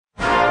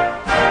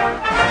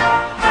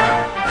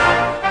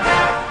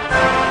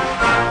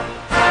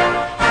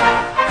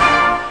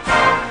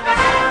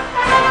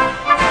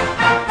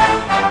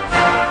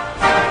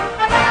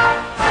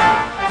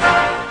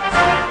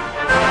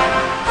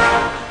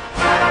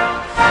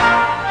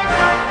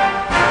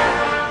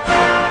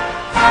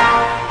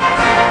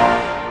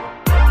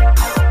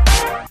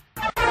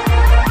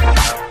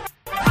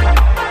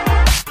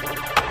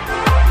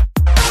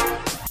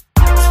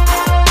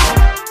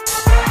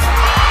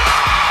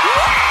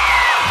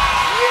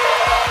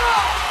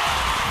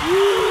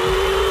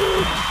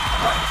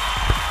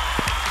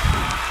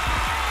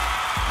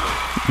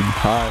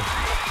Hi.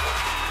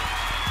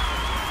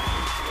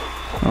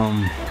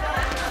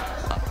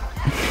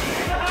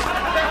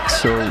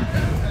 So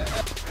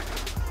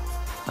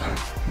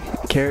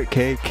carrot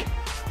cake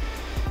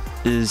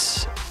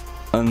is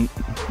a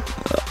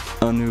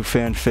new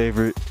fan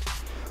favorite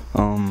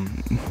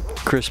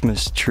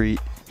Christmas treat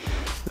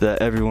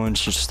that everyone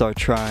should start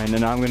trying,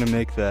 and I'm gonna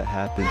make that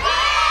happen.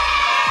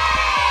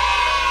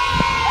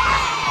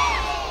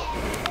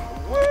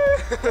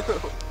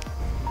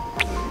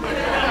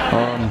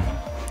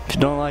 If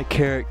you don't like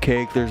carrot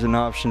cake, there's an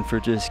option for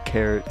just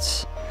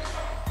carrots.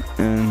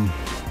 And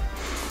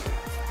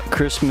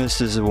Christmas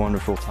is a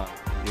wonderful time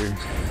of the year.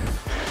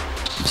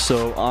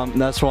 So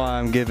that's why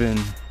I'm giving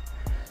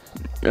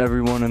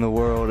everyone in the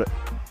world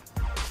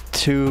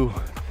 2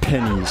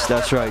 pennies.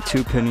 That's right,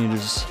 2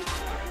 pennies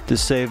to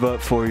save up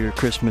for your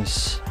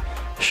Christmas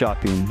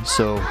shopping.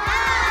 So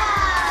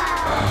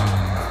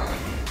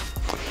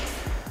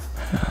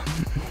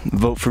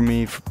vote for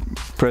me for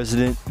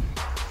president,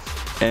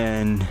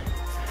 and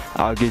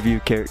I'll give you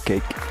carrot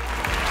cake.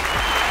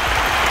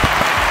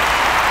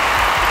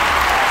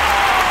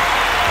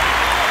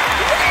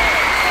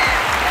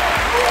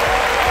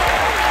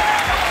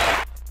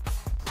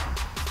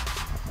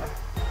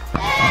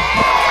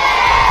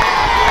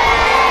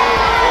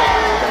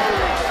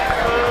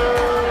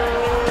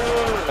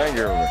 Thank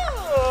you.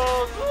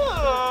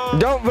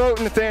 Don't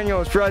vote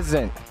Nathaniel as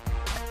president.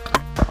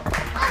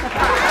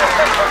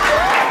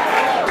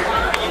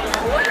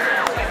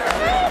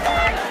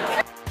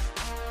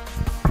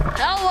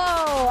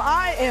 Hello,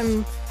 I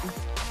am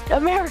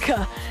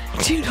America,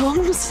 Jude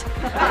Holmes.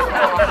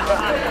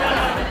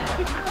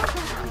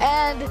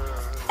 and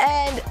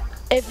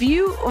if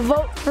you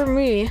vote for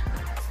me,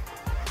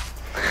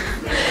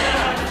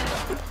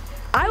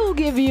 I will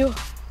give you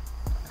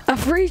a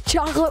free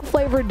chocolate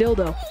flavored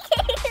dildo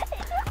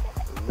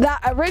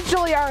that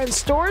originally are in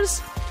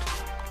stores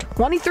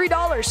 $23,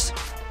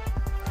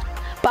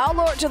 but I'll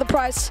lower it to the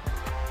price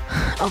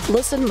of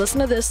listen to this,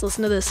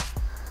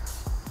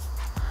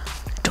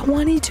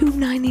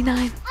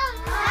 $22.99.